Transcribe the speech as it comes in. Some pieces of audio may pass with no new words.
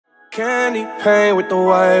Candy paint with the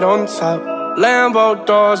white on top. Lambo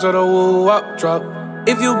doors or the woo-up drop.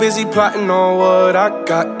 If you busy plotting on what I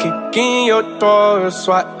got, kick in your door, that's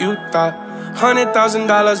what you thought.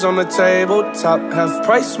 $100,000 on the tabletop. Half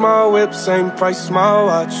price my whip, same price my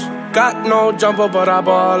watch. Got no jumper, but I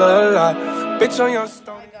ball a lot. Bitch on your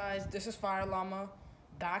stone. Hi guys, this is Fire Llama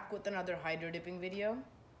back with another hydro dipping video.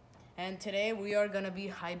 And today we are gonna be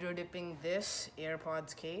hydro dipping this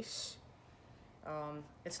AirPods case.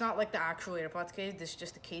 It's not like the actual AirPods case, this is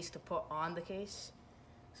just a case to put on the case.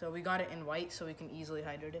 So we got it in white so we can easily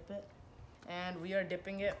hydro dip it. And we are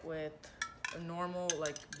dipping it with a normal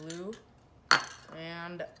like blue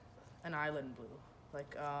and an island blue.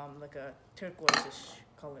 Like a turquoise-ish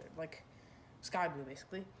color, like sky blue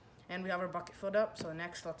basically. And we have our bucket filled up, so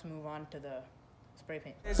next let's move on to the spray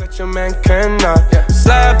paint. That your man cannot.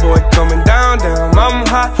 Slab boy coming down, I'm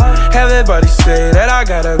hot. Everybody say that I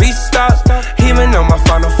gotta be stopped. Even though my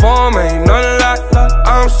final form ain't none of that.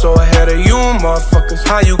 I'm so ahead of you motherfuckers.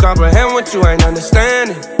 How you comprehend what you ain't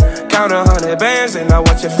understanding? Count 100 bands and I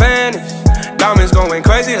watch it vanish. Diamonds going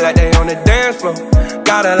crazy like they on the dance floor.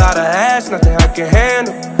 Got a lot of ass, nothing I can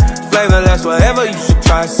handle. Flavorless, whatever, you should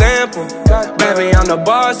try a sample. Baby, I'm the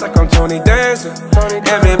boss like I'm Tony Dancer.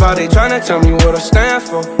 Everybody tryna tell me what I stand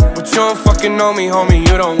for, but you don't fucking know me, homie,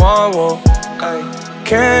 you don't want war.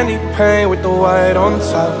 Candy paint with the white on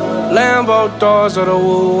top. Lambo doors or the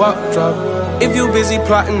woo-up drop. If you busy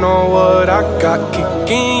plotting on what I got,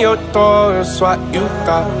 kick in your door, that's what you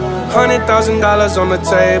thought. $100,000 on the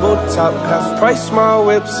tabletop. Half price my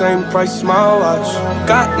whip, same price my watch.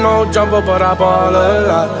 Got no jumper, but I ball a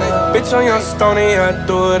lot. Bitch on your stony, I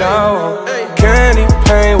do what I want. Candy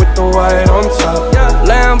paint with the white on top.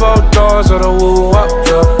 Lambo doors or the woo-up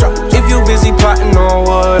drop. If you busy plotting on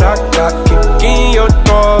what I got, kick in your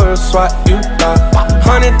door, that's what you thought.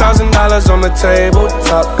 $100,000 on the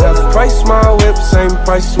tabletop. Half price my whip, same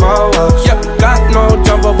price my watch. Got no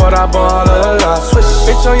jumper, but I ball a lot.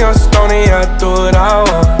 Bitch on your stony, I do what I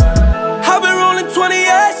want. I've been rolling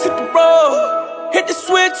 28, hit the road. Hit the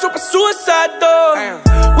switch, open suicide door.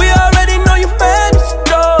 We already know you managed to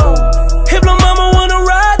go. If my mama wanna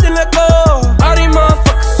ride, then let go. All these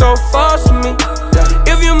motherfuckers so far from me.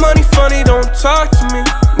 If your money funny, don't talk to me.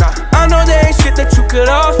 I know there ain't shit that you could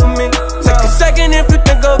offer me. Take a second if you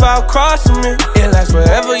think about crossing me. It lasts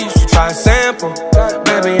forever, you should try a sample.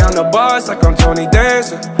 Baby, I'm the boss like I'm Tony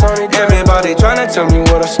Dancer. Everybody tryna tell me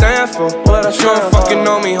what I stand for, but you don't fucking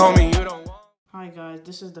know me, homie, you don't want. Hi guys,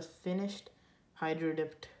 this is the finished hydro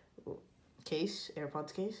dipped case,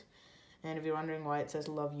 AirPods case. And if you're wondering why it says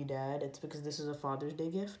love you dad, it's because this is a Father's Day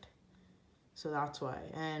gift. So that's why.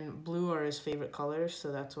 And blue are his favorite colors,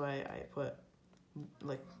 so that's why I put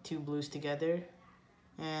like two blues together.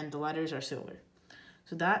 And the letters are silver.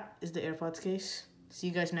 So that is the AirPods case. See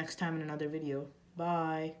you guys next time in another video.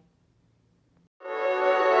 Bye.